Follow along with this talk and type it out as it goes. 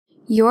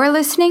You're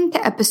listening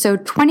to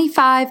episode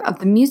 25 of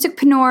the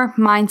Musicpreneur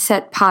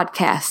Mindset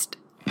Podcast.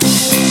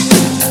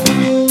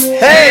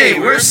 Hey,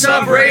 we're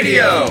Sub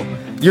Radio.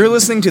 You're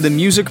listening to the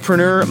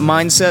Musicpreneur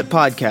Mindset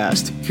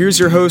Podcast. Here's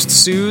your host,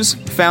 Suze,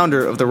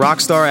 founder of the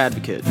Rockstar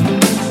Advocate.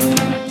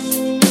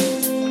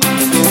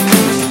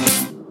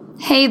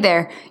 Hey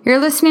there, you're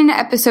listening to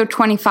episode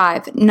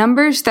 25,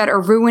 Numbers That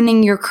Are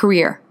Ruining Your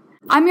Career.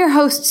 I'm your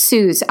host,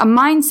 Suze, a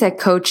mindset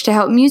coach to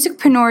help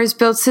musicpreneurs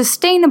build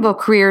sustainable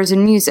careers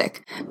in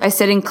music by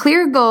setting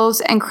clear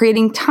goals and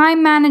creating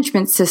time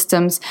management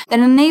systems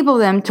that enable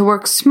them to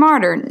work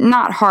smarter,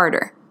 not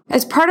harder.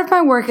 As part of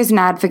my work as an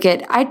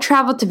advocate, I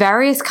travel to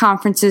various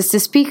conferences to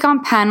speak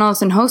on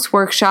panels and host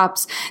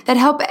workshops that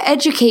help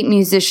educate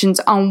musicians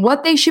on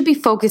what they should be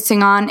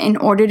focusing on in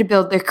order to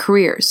build their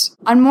careers.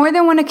 On more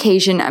than one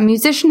occasion, a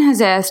musician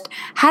has asked,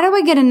 how do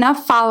I get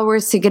enough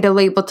followers to get a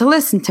label to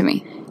listen to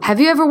me?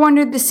 Have you ever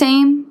wondered the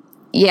same?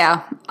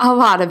 Yeah, a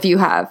lot of you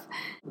have.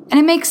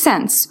 And it makes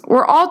sense.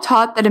 We're all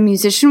taught that a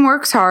musician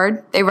works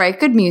hard, they write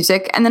good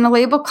music, and then a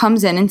label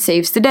comes in and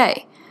saves the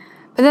day.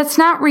 But that's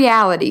not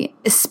reality,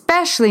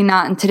 especially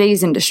not in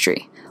today's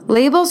industry.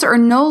 Labels are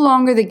no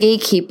longer the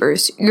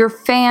gatekeepers, your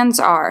fans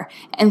are,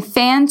 and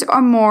fans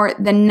are more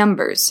than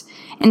numbers.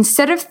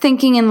 Instead of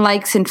thinking in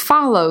likes and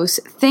follows,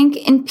 think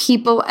in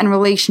people and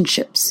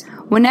relationships.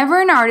 Whenever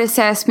an artist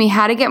asks me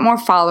how to get more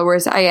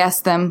followers, I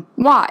ask them,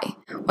 why?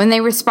 When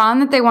they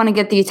respond that they want to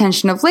get the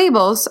attention of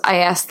labels, I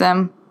ask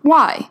them,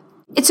 why?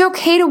 It's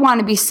okay to want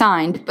to be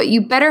signed, but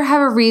you better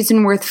have a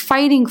reason worth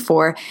fighting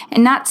for,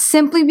 and not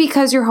simply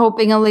because you're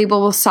hoping a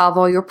label will solve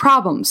all your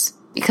problems,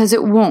 because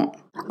it won't.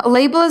 A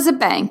label is a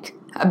bank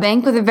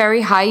with a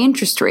very high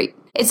interest rate.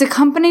 It's a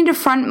company to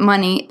front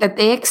money that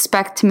they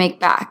expect to make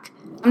back.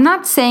 I'm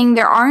not saying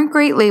there aren't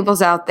great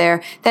labels out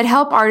there that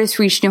help artists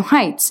reach new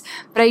heights,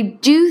 but I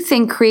do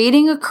think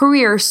creating a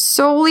career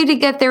solely to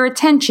get their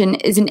attention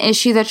is an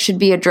issue that should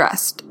be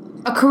addressed.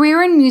 A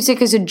career in music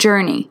is a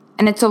journey,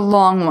 and it's a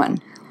long one.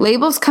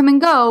 Labels come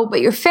and go,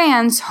 but your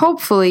fans,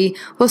 hopefully,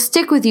 will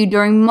stick with you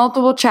during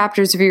multiple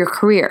chapters of your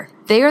career.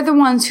 They are the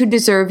ones who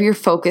deserve your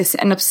focus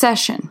and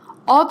obsession.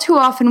 All too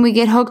often we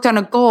get hooked on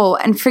a goal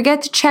and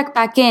forget to check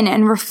back in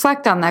and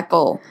reflect on that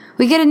goal.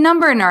 We get a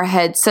number in our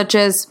head, such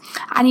as,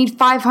 I need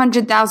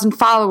 500,000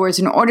 followers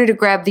in order to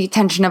grab the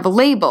attention of a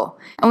label.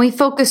 And we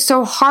focus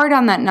so hard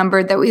on that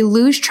number that we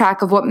lose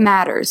track of what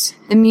matters,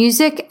 the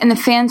music and the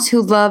fans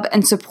who love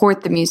and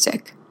support the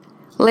music.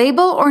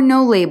 Label or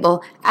no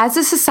label, as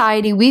a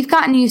society, we've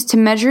gotten used to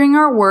measuring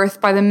our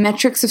worth by the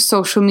metrics of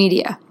social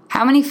media.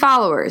 How many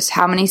followers?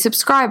 How many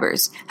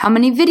subscribers? How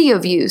many video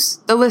views?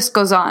 The list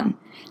goes on.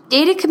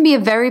 Data can be a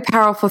very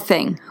powerful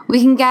thing. We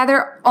can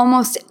gather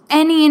almost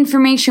any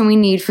information we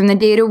need from the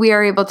data we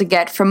are able to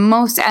get from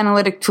most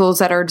analytic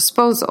tools at our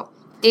disposal.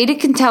 Data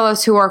can tell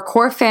us who our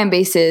core fan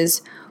base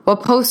is,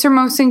 what posts are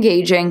most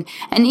engaging,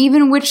 and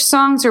even which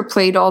songs are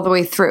played all the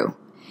way through.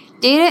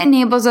 Data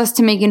enables us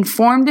to make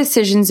informed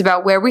decisions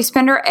about where we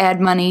spend our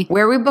ad money,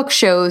 where we book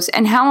shows,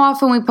 and how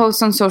often we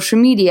post on social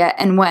media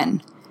and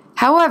when.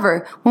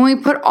 However, when we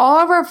put all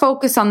of our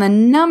focus on the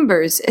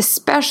numbers,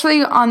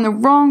 especially on the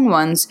wrong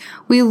ones,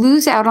 we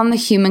lose out on the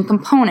human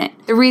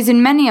component, the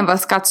reason many of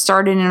us got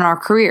started in our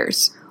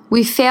careers.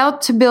 We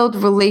failed to build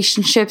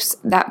relationships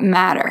that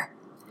matter.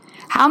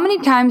 How many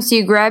times do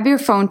you grab your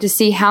phone to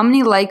see how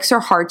many likes or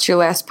hearts your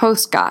last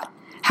post got?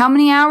 How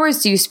many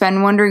hours do you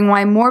spend wondering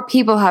why more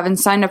people haven't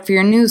signed up for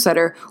your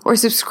newsletter or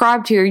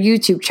subscribed to your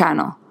YouTube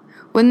channel?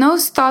 When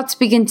those thoughts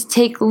begin to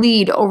take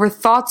lead over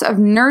thoughts of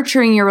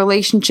nurturing your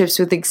relationships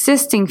with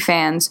existing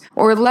fans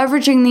or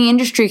leveraging the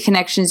industry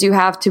connections you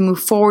have to move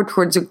forward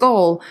towards a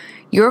goal,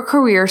 your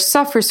career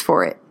suffers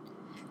for it.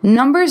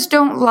 Numbers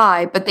don't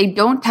lie, but they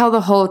don't tell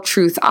the whole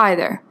truth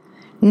either.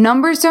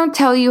 Numbers don't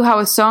tell you how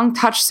a song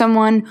touched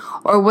someone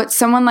or what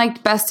someone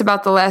liked best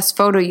about the last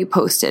photo you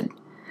posted.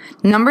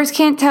 Numbers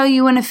can't tell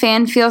you when a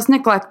fan feels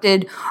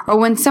neglected or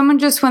when someone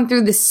just went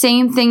through the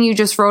same thing you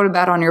just wrote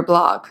about on your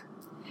blog.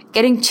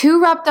 Getting too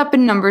wrapped up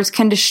in numbers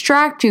can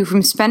distract you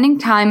from spending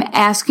time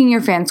asking your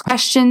fans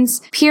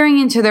questions, peering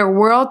into their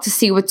world to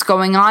see what's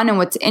going on and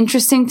what's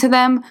interesting to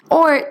them,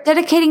 or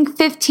dedicating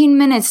 15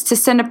 minutes to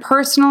send a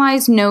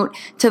personalized note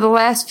to the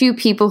last few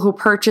people who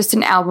purchased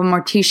an album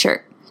or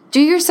t-shirt. Do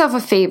yourself a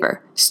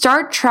favor.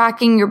 Start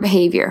tracking your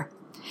behavior.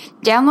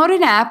 Download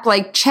an app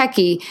like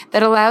Checky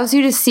that allows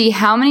you to see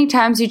how many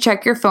times you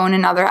check your phone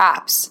and other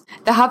apps.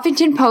 The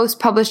Huffington Post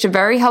published a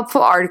very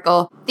helpful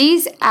article.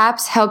 These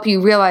apps help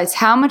you realize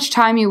how much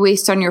time you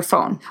waste on your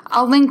phone.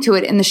 I'll link to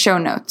it in the show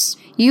notes.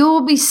 You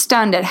will be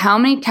stunned at how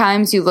many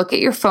times you look at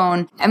your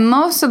phone, and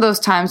most of those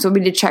times will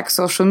be to check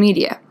social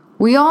media.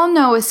 We all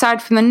know,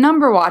 aside from the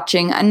number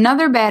watching,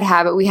 another bad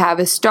habit we have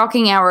is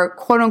stalking our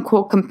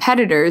quote-unquote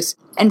competitors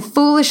and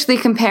foolishly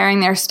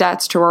comparing their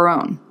stats to our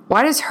own.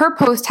 Why does her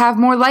post have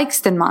more likes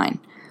than mine?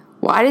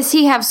 Why does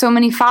he have so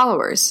many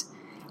followers?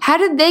 How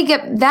did they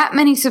get that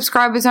many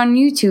subscribers on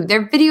YouTube?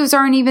 Their videos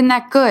aren't even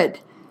that good.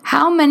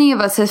 How many of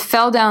us have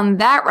fell down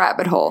that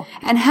rabbit hole?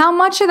 And how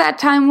much of that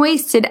time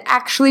wasted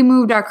actually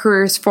moved our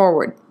careers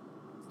forward?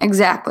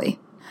 Exactly.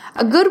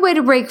 A good way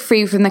to break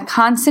free from the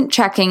constant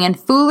checking and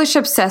foolish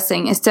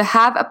obsessing is to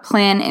have a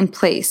plan in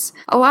place.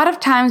 A lot of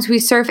times we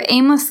surf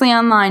aimlessly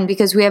online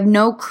because we have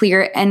no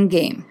clear end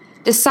game.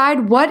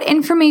 Decide what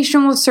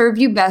information will serve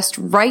you best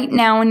right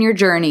now in your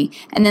journey,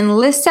 and then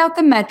list out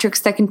the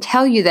metrics that can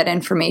tell you that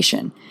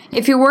information.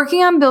 If you're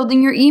working on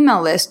building your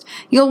email list,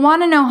 you'll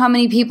want to know how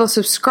many people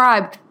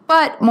subscribed,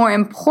 but more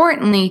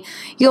importantly,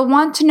 you'll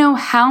want to know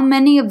how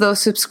many of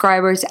those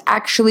subscribers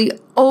actually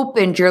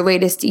opened your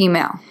latest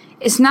email.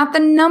 It's not the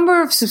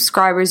number of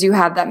subscribers you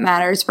have that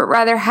matters, but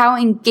rather how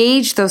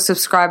engaged those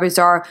subscribers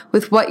are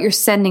with what you're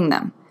sending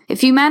them.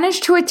 If you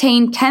manage to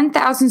attain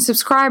 10,000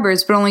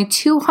 subscribers, but only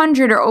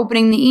 200 are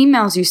opening the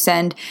emails you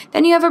send,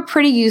 then you have a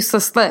pretty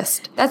useless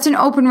list. That's an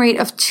open rate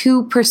of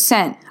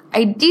 2%.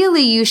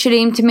 Ideally, you should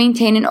aim to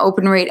maintain an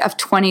open rate of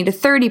 20 to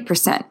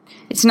 30%.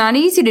 It's not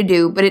easy to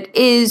do, but it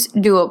is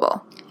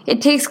doable. It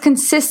takes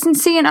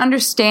consistency and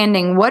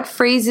understanding what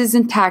phrases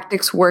and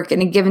tactics work in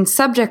a given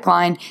subject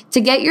line to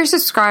get your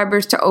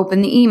subscribers to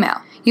open the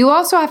email. You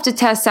also have to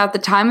test out the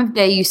time of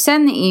day you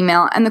send the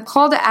email and the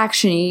call to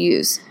action you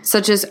use,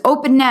 such as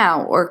open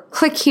now or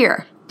click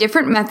here.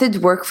 Different methods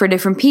work for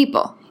different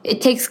people.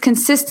 It takes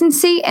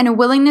consistency and a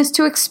willingness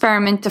to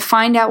experiment to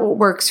find out what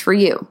works for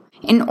you.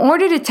 In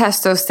order to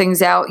test those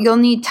things out, you'll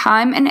need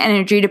time and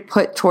energy to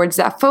put towards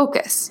that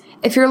focus.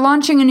 If you're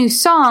launching a new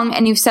song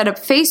and you've set up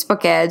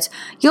Facebook ads,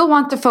 you'll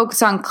want to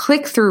focus on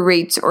click-through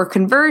rates or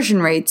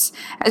conversion rates,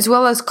 as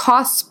well as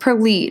costs per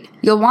lead.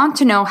 You'll want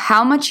to know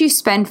how much you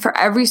spend for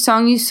every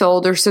song you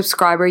sold or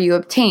subscriber you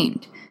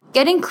obtained.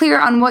 Getting clear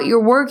on what you're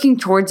working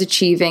towards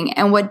achieving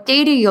and what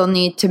data you'll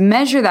need to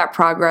measure that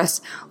progress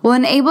will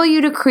enable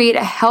you to create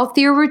a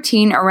healthier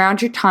routine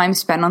around your time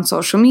spent on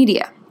social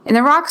media. In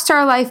the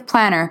Rockstar Life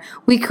Planner,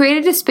 we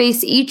created a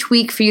space each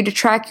week for you to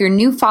track your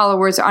new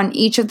followers on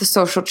each of the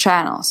social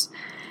channels.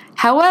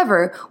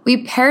 However,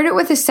 we paired it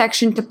with a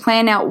section to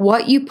plan out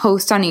what you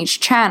post on each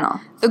channel.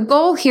 The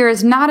goal here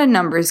is not a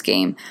numbers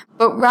game,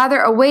 but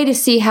rather a way to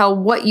see how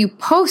what you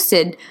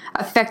posted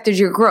affected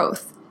your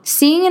growth.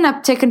 Seeing an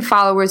uptick in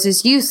followers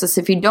is useless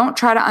if you don't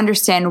try to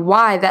understand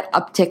why that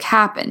uptick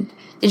happened.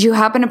 Did you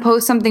happen to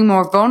post something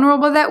more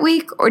vulnerable that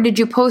week, or did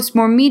you post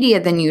more media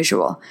than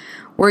usual?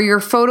 Were your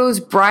photos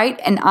bright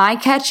and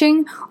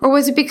eye-catching, or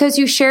was it because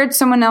you shared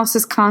someone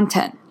else's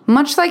content?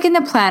 Much like in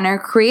the planner,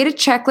 create a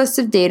checklist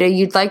of data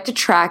you'd like to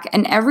track,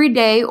 and every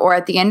day or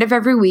at the end of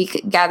every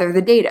week, gather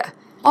the data.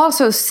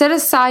 Also, set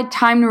aside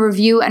time to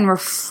review and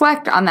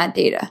reflect on that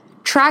data.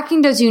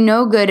 Tracking does you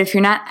no good if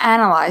you're not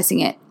analyzing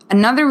it.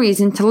 Another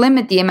reason to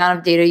limit the amount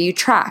of data you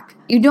track.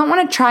 You don't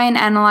want to try and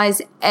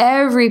analyze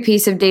every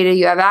piece of data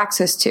you have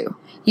access to.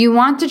 You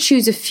want to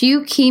choose a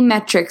few key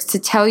metrics to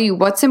tell you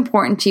what's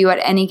important to you at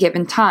any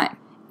given time.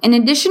 In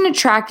addition to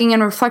tracking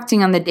and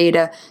reflecting on the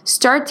data,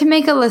 start to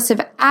make a list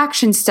of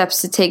action steps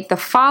to take the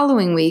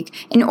following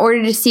week in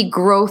order to see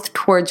growth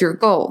towards your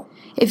goal.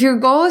 If your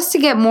goal is to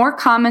get more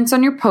comments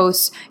on your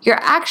posts, your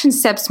action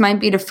steps might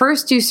be to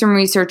first do some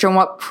research on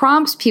what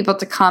prompts people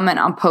to comment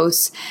on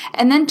posts,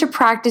 and then to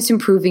practice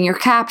improving your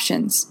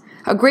captions.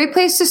 A great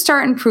place to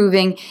start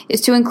improving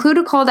is to include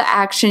a call to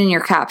action in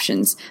your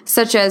captions,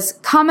 such as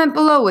comment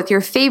below with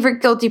your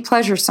favorite guilty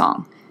pleasure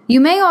song. You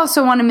may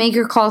also want to make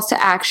your calls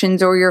to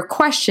actions or your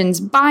questions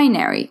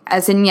binary,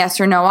 as in yes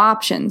or no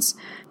options.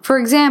 For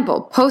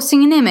example,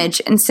 posting an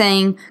image and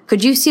saying,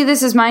 "Could you see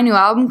this as my new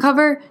album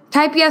cover?"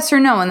 Type yes or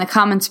no in the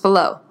comments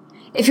below.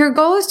 If your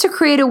goal is to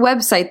create a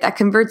website that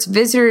converts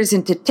visitors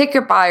into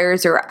ticket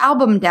buyers or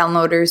album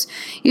downloaders,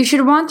 you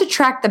should want to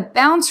track the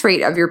bounce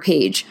rate of your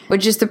page,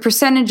 which is the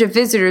percentage of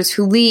visitors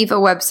who leave a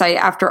website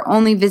after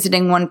only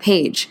visiting one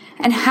page,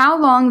 and how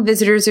long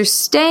visitors are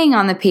staying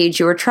on the page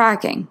you are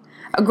tracking.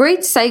 A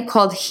great site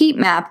called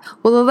Heatmap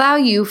will allow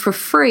you for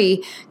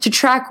free to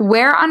track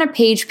where on a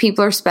page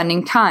people are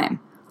spending time.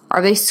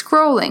 Are they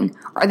scrolling?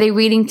 Are they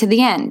reading to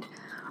the end?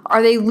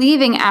 Are they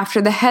leaving after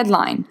the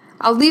headline?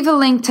 I'll leave a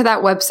link to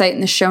that website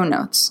in the show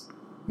notes.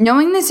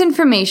 Knowing this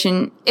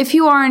information, if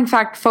you are in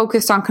fact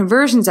focused on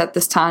conversions at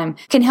this time,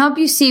 can help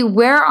you see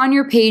where on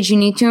your page you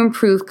need to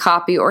improve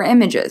copy or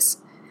images.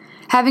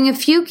 Having a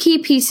few key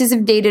pieces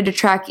of data to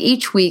track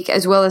each week,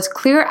 as well as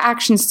clear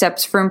action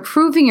steps for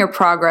improving your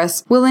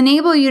progress, will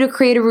enable you to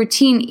create a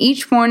routine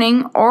each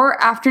morning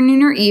or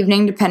afternoon or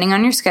evening, depending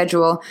on your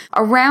schedule,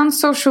 around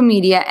social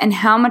media and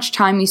how much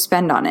time you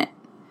spend on it.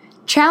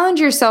 Challenge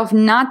yourself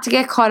not to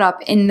get caught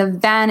up in the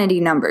vanity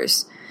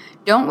numbers.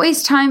 Don't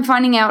waste time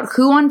finding out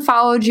who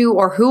unfollowed you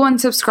or who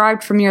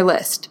unsubscribed from your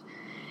list.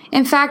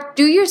 In fact,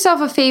 do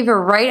yourself a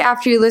favor right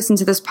after you listen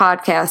to this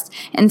podcast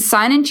and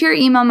sign into your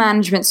email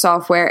management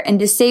software and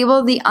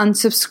disable the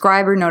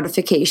unsubscriber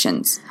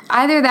notifications.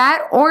 Either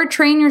that or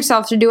train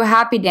yourself to do a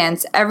happy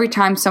dance every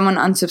time someone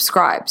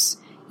unsubscribes.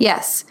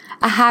 Yes,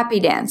 a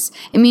happy dance.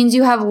 It means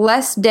you have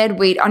less dead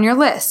weight on your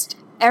list.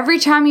 Every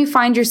time you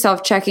find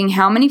yourself checking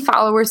how many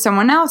followers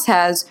someone else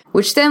has,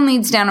 which then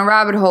leads down a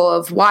rabbit hole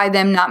of why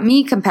them not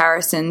me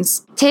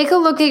comparisons, take a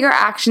look at your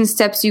action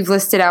steps you've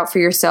listed out for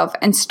yourself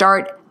and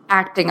start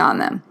acting on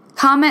them.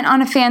 Comment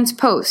on a fan's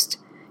post.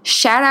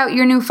 Shout out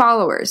your new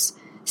followers.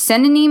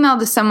 Send an email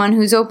to someone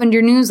who's opened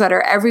your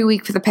newsletter every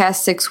week for the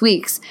past 6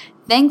 weeks.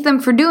 Thank them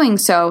for doing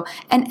so,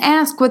 and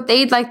ask what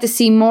they'd like to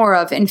see more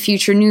of in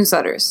future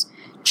newsletters.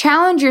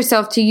 Challenge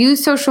yourself to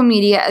use social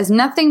media as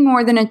nothing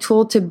more than a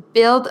tool to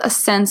build a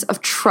sense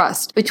of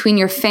trust between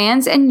your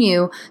fans and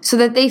you so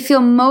that they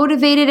feel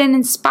motivated and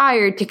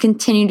inspired to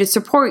continue to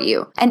support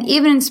you, and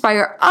even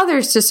inspire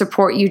others to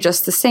support you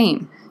just the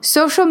same.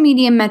 Social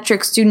media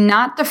metrics do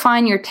not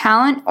define your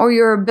talent or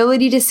your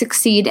ability to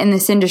succeed in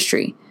this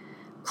industry.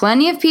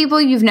 Plenty of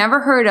people you've never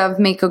heard of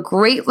make a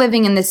great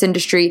living in this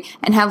industry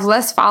and have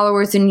less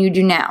followers than you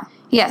do now.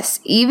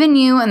 Yes, even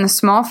you and the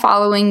small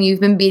following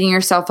you've been beating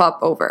yourself up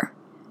over.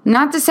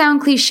 Not to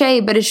sound cliche,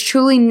 but it's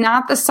truly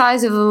not the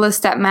size of the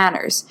list that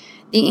matters.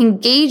 The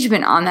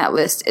engagement on that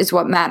list is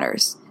what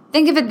matters.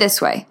 Think of it this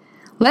way.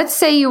 Let's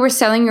say you were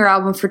selling your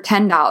album for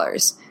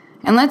 $10,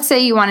 and let's say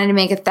you wanted to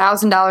make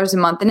 $1,000 a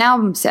month in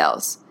album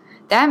sales.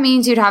 That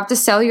means you'd have to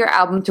sell your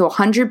album to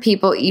 100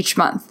 people each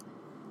month.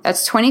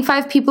 That's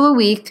 25 people a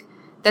week.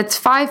 That's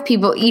 5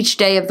 people each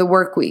day of the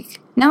work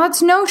week. Now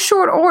that's no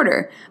short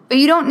order, but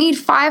you don't need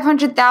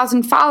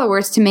 500,000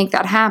 followers to make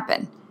that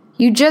happen.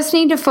 You just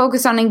need to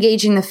focus on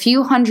engaging the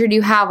few hundred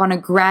you have on a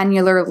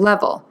granular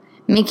level.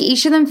 Make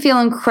each of them feel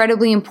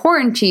incredibly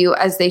important to you,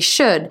 as they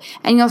should,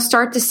 and you'll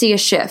start to see a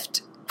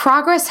shift.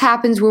 Progress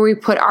happens where we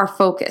put our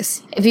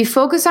focus. If you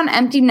focus on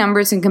empty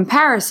numbers and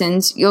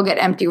comparisons, you'll get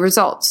empty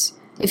results.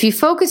 If you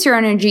focus your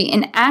energy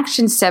in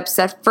action steps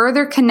that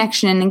further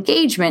connection and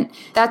engagement,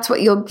 that's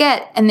what you'll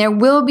get, and there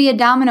will be a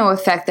domino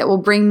effect that will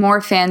bring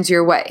more fans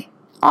your way.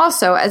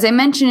 Also, as I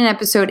mentioned in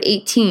episode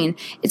 18,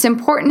 it's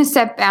important to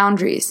set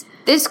boundaries.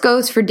 This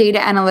goes for data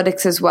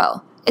analytics as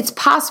well. It's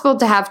possible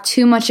to have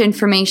too much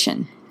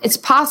information. It's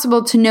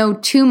possible to know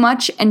too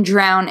much and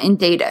drown in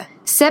data.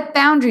 Set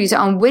boundaries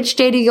on which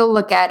data you'll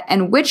look at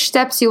and which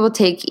steps you will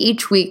take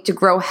each week to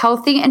grow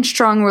healthy and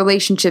strong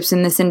relationships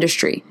in this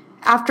industry.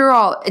 After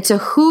all, it's a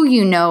who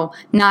you know,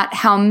 not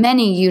how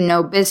many you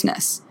know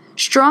business.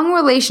 Strong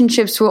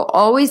relationships will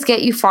always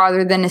get you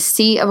farther than a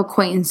sea of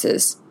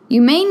acquaintances.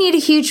 You may need a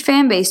huge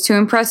fan base to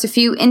impress a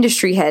few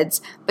industry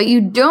heads, but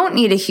you don't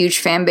need a huge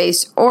fan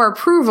base or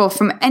approval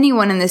from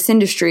anyone in this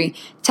industry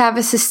to have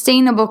a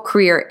sustainable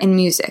career in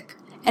music.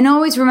 And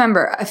always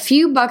remember, a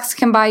few bucks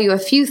can buy you a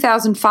few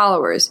thousand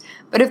followers,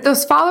 but if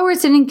those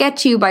followers didn't get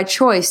to you by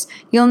choice,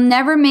 you'll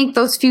never make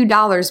those few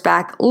dollars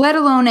back, let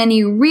alone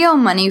any real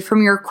money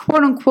from your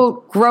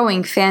quote-unquote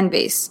growing fan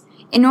base.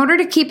 In order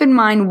to keep in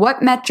mind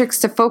what metrics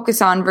to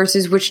focus on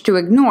versus which to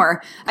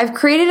ignore, I've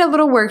created a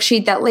little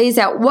worksheet that lays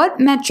out what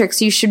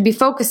metrics you should be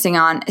focusing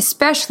on,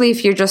 especially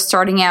if you're just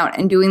starting out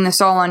and doing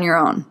this all on your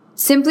own.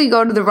 Simply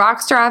go to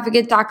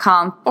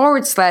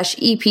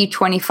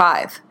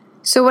therockstaradvocate.com/EP25.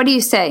 So what do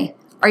you say?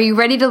 Are you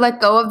ready to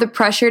let go of the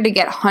pressure to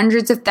get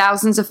hundreds of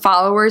thousands of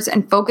followers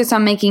and focus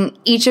on making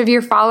each of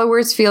your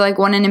followers feel like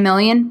 1 in a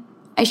million?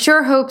 I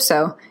sure hope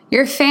so.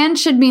 Your fans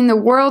should mean the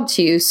world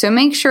to you, so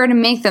make sure to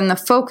make them the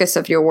focus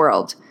of your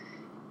world.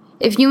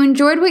 If you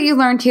enjoyed what you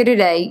learned here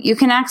today, you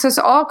can access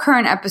all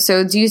current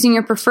episodes using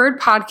your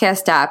preferred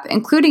podcast app,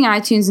 including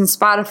iTunes and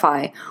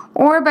Spotify,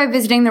 or by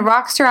visiting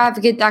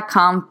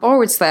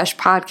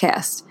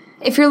therockstaradvocate.com/podcast.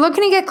 If you're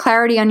looking to get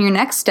clarity on your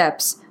next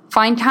steps,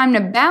 find time to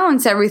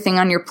balance everything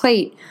on your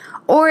plate,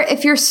 or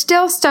if you're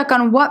still stuck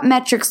on what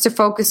metrics to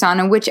focus on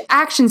and which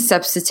action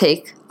steps to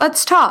take,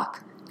 let's talk.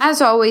 As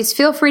always,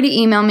 feel free to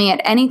email me at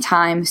any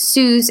time,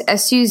 Suz,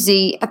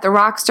 S-U-Z, at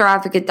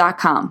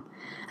therockstaradvocate.com.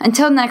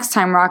 Until next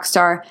time,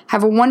 Rockstar,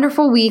 have a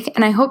wonderful week,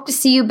 and I hope to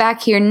see you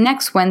back here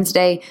next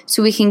Wednesday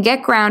so we can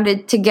get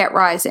grounded to get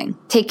rising.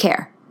 Take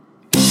care.